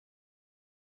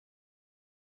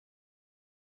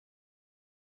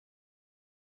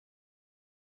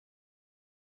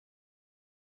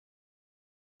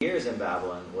years in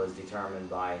Babylon was determined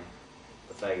by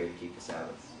the failure to keep the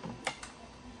Sabbath.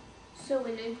 So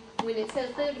when it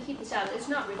says failure to keep the Sabbath, it's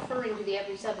not referring to the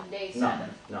every 7 day Sabbath.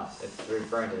 No, it's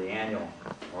referring to the annual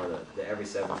or the every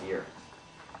 7th year.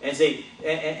 And see,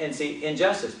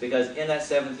 injustice, because in that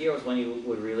 7th year was when you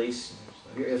would release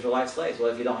your Israelite slaves. Well,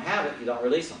 if you don't have it, you don't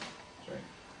release them. That's right.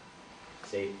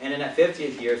 See, and in that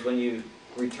 50th year is when you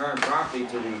return property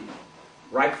to the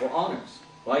rightful owners.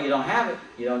 Well, you don't have it,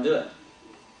 you don't do it.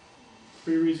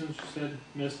 3 reasons you said: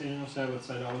 missed annual Sabbaths,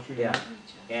 idolatry. Yeah,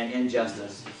 and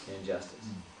injustice.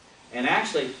 And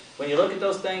actually, when you look at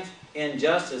those things,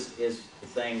 injustice is the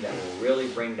thing that will really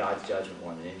bring God's judgment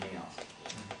more than anything else.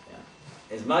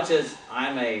 Yeah. As much as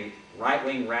I'm a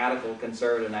right-wing radical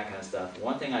conservative and that kind of stuff,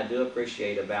 one thing I do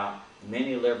appreciate about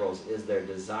many liberals is their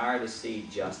desire to see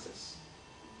justice.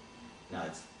 Now,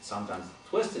 it's sometimes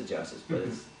twisted justice, but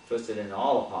it's twisted in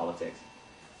all of politics.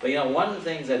 But you know, one of the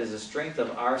things that is a strength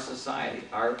of our society,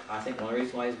 I think one of the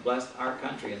reasons why He's blessed our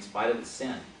country in spite of its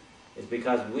sin, is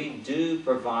because we do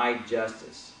provide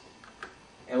justice.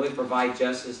 And we provide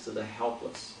justice to the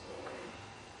helpless.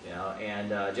 You know,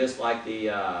 and just like the,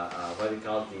 what do you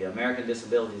call it, the American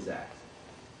Disabilities Act,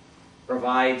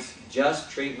 provides just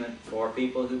treatment for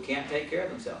people who can't take care of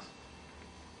themselves.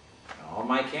 On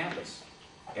my campus,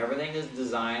 everything is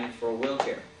designed for a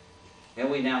wheelchair. And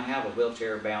we now have a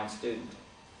wheelchair-bound student.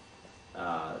 You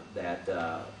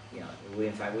know,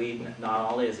 in fact,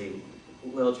 not only is he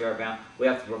wheelchair bound, we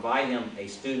have to provide him a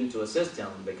student to assist him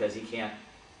because he can't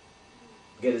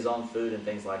get his own food and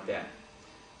things like that.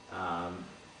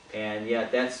 And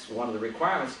yet that's one of the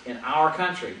requirements in our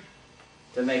country,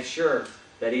 to make sure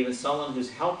that even someone who's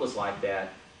helpless like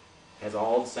that has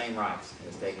all the same rights and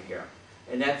is taken care of.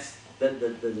 And that's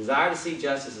the desire to see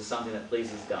justice is something that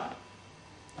pleases God,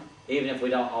 even if we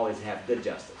don't always have good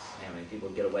justice. I mean, people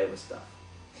get away with stuff.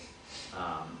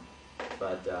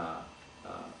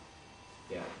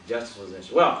 Yeah, justice was an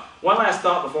issue. Well, one last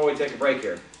thought before we take a break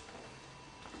here.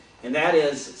 And that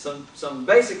is some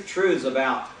basic truths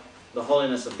about the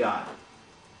holiness of God.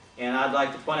 And I'd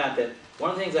like to point out that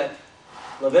one of the things that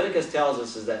Leviticus tells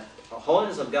us is that the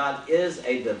holiness of God is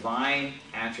a divine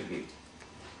attribute.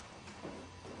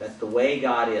 That's the way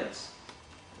God is.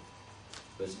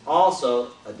 But it's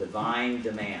also a divine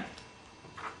demand.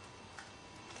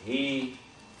 He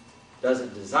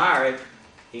doesn't desire it,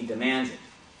 He demands it.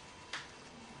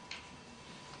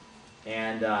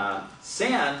 And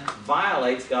sin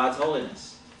violates God's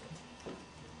holiness.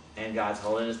 And God's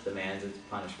holiness demands its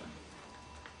punishment.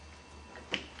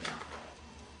 Now,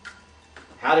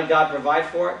 how did God provide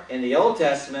for it? In the Old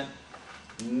Testament,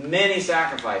 many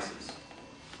sacrifices.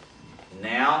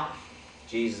 Now,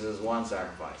 Jesus is one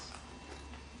sacrifice.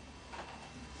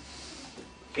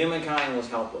 Humankind was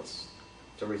helpless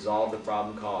to resolve the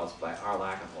problem caused by our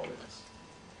lack of holiness.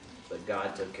 But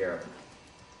God took care of it.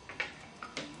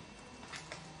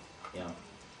 You know,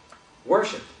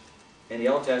 worship in the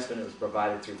Old Testament, it was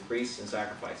provided through priests and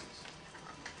sacrifices.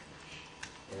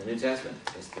 In the New Testament,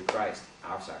 it's through Christ,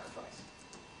 our sacrifice.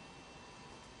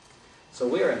 So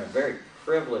we are in a very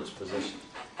privileged position.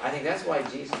 I think that's why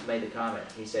Jesus made the comment.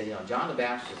 He said, you know, John the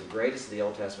Baptist was the greatest of the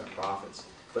Old Testament prophets,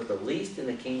 but the least in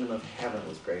the kingdom of heaven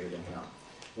was greater than him.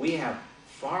 We have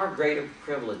far greater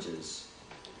privileges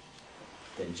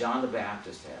than John the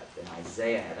Baptist had, than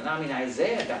Isaiah had. And I mean,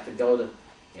 Isaiah got to go to,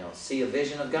 you know, see a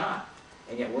vision of God.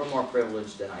 And yet we're more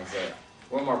privileged than Isaiah.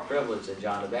 We're more privileged than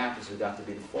John the Baptist, who got to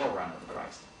be the forerunner of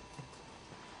Christ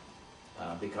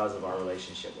because of our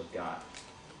relationship with God.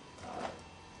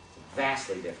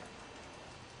 Vastly different.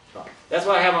 So that's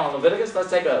what I have on Leviticus. Let's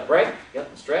take a break, get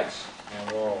some stretch,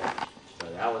 and we'll.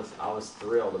 But I was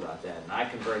thrilled about that, and I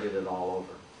converted it all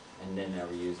over, and then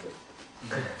never used it.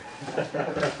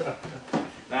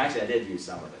 No, actually, I did use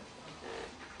some of it.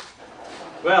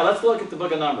 Well, let's look at the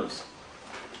book of Numbers.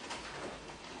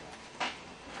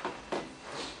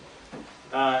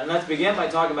 And let's begin by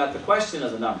talking about the question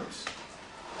of the numbers.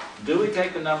 Do we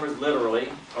take the numbers literally,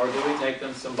 or do we take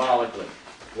them symbolically?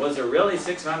 Was there really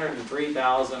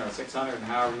 603,000 or 600 and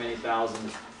however many thousand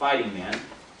fighting men,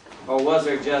 or was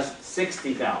there just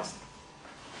 60,000?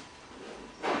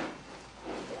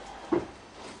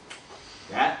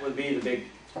 That would be the big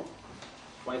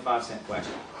 25-cent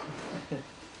question.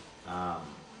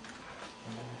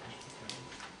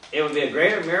 It would be a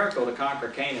greater miracle to conquer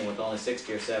Canaan with only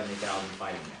 60 or 70,000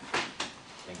 fighting men.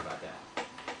 Think about that.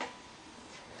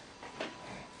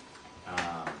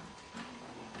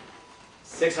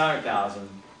 600,000,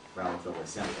 relatively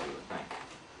simple, you would think.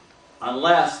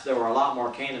 Unless there were a lot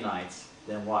more Canaanites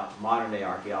than what modern-day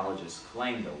archaeologists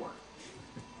claim there were.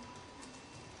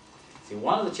 See,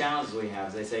 one of the challenges we have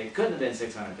is they say it couldn't have been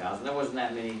 600,000. There wasn't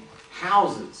that many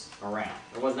houses around.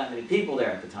 There wasn't that many people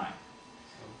there at the time.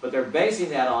 But they're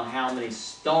basing that on how many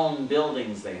stone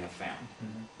buildings they have found.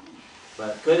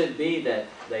 But could it be that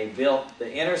they built, the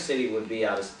inner city would be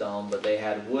out of stone, but they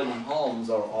had wooden homes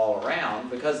all around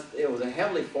because it was a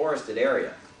heavily forested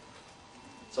area.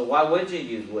 So why would you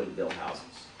use wood-built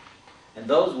houses? And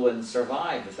those wouldn't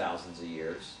survive the thousands of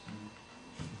years.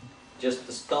 Just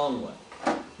the stone would.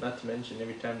 Not to mention,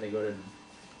 every time they go to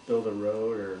build a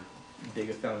road or dig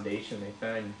a foundation, they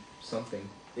find something.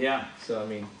 Yeah. So, I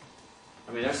mean,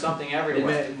 there's something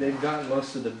everywhere. They've gotten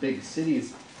most of the big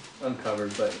cities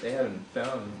uncovered, but they haven't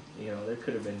found, there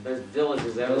could have been There's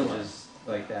villages everywhere. villages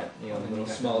like that, Well, then little you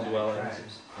got small nomadic dwellings.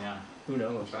 tribes. Yeah. Who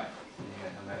knows? That's right. And you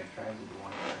got nomadic tribes that you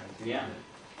want to try to Yeah.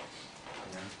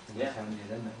 yeah. How many of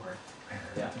them that work?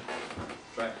 Yeah.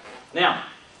 Right. Now,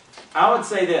 I would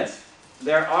say this.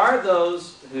 There are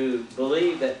those who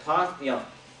believe that,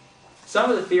 some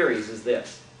of the theories is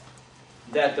this,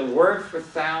 that the word for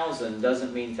 1,000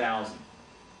 doesn't mean 1,000.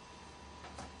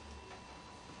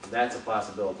 That's a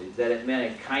possibility. That it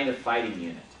meant a kind of fighting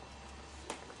unit.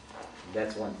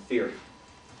 That's one theory.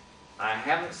 I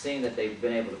haven't seen that they've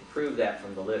been able to prove that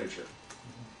from the literature.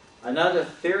 Another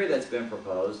theory that's been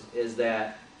proposed is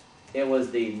that it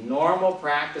was the normal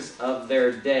practice of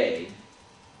their day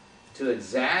to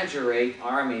exaggerate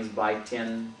armies by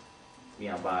 10,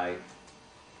 10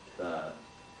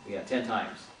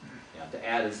 times, to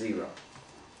add a zero.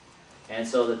 And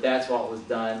so that's what was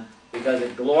done because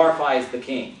it glorifies the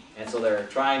king. And so they're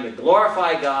trying to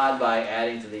glorify God by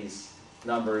adding to these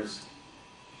numbers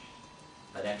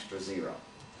an extra zero.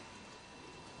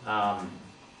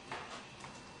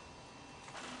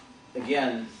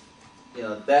 Again,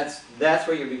 that's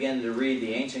where you begin to read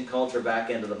the ancient culture back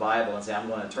into the Bible and say, I'm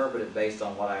going to interpret it based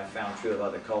on what I have found true of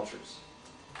other cultures.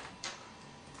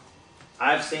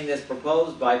 I've seen this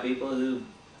proposed by people who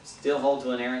still hold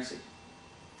to inerrancy.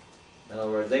 In other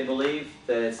words, they believe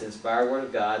that it's the inspired word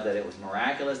of God, that it was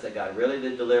miraculous, that God really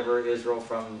did deliver Israel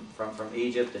from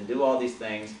Egypt and do all these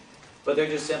things, but they're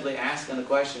just simply asking the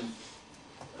question,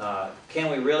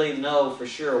 can we really know for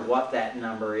sure what that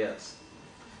number is?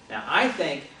 Now, I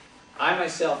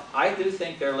do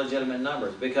think they're legitimate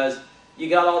numbers because you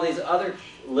got all these other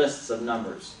lists of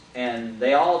numbers and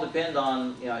they all depend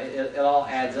on, it all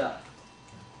adds up.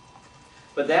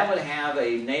 But that would have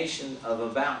a nation of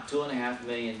about 2.5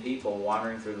 million people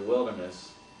wandering through the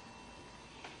wilderness.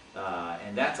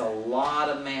 And that's a lot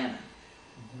of manna.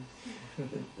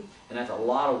 And that's a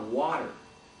lot of water.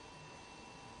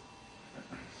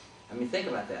 I mean, think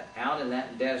about that. Out in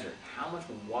that desert, how much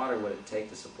water would it take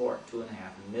to support 2.5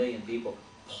 million people,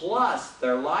 plus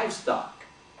their livestock?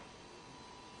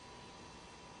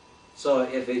 So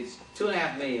if it's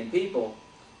 2.5 million people,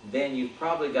 then you've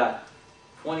probably got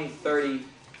 20, 30,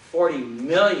 40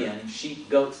 million sheep,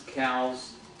 goats,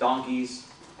 cows, donkeys,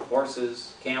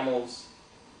 horses, camels.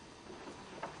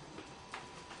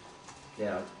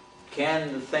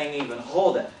 Can the thing even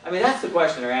hold it? I mean, that's the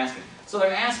question they're asking. So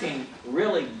they're asking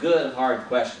really good, hard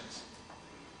questions.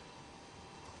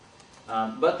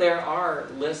 But there are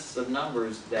lists of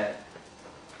numbers that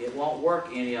it won't work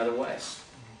any other way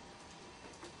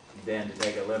than to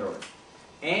take it literally.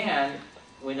 And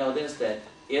we know this, that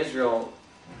Israel,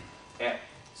 at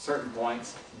certain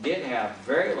points, did have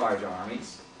very large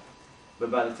armies,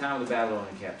 but by the time of the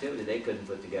Babylonian captivity, they couldn't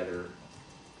put together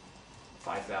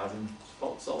 5,000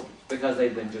 soldiers because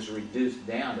they've been just reduced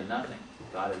down to nothing.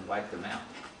 God had wiped them out.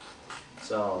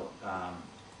 So,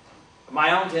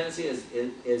 my own tendency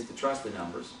is to trust the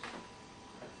numbers.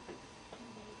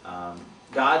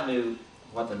 God knew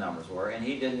what the numbers were, and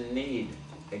He didn't need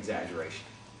exaggeration.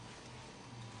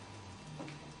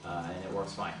 And it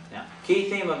works fine. Now, key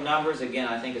theme of numbers, again,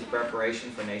 I think is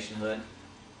preparation for nationhood.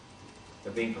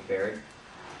 They're being prepared.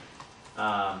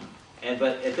 But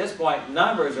at this point,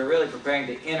 numbers are really preparing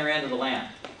to enter into the land.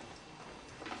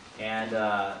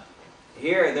 And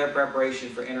here, their preparation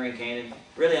for entering Canaan,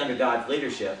 really under God's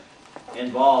leadership,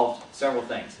 involved several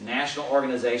things. National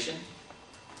organization.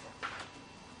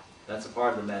 That's a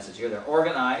part of the message here. They're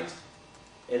organized.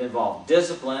 It involved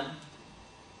discipline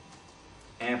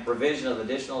and provision of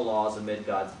additional laws amid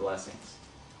God's blessings.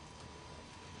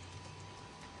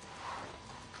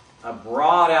 A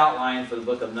broad outline for the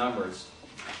book of Numbers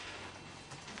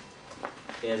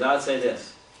is, I would say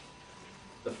this.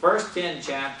 The first 10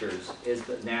 chapters is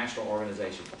the national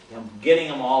organization, getting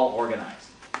them all organized.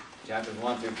 Chapters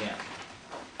 1 through 10.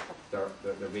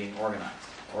 They're being organized.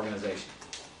 Organization.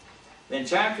 Then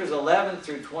chapters 11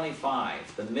 through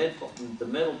 25, the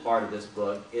middle part of this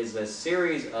book, is a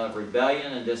series of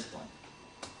rebellion and discipline.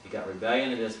 You You've got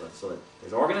rebellion and discipline. So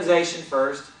there's organization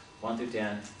first, 1 through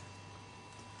 10.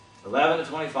 11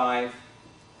 to 25,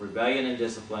 rebellion and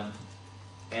discipline.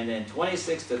 And then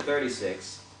 26 to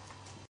 36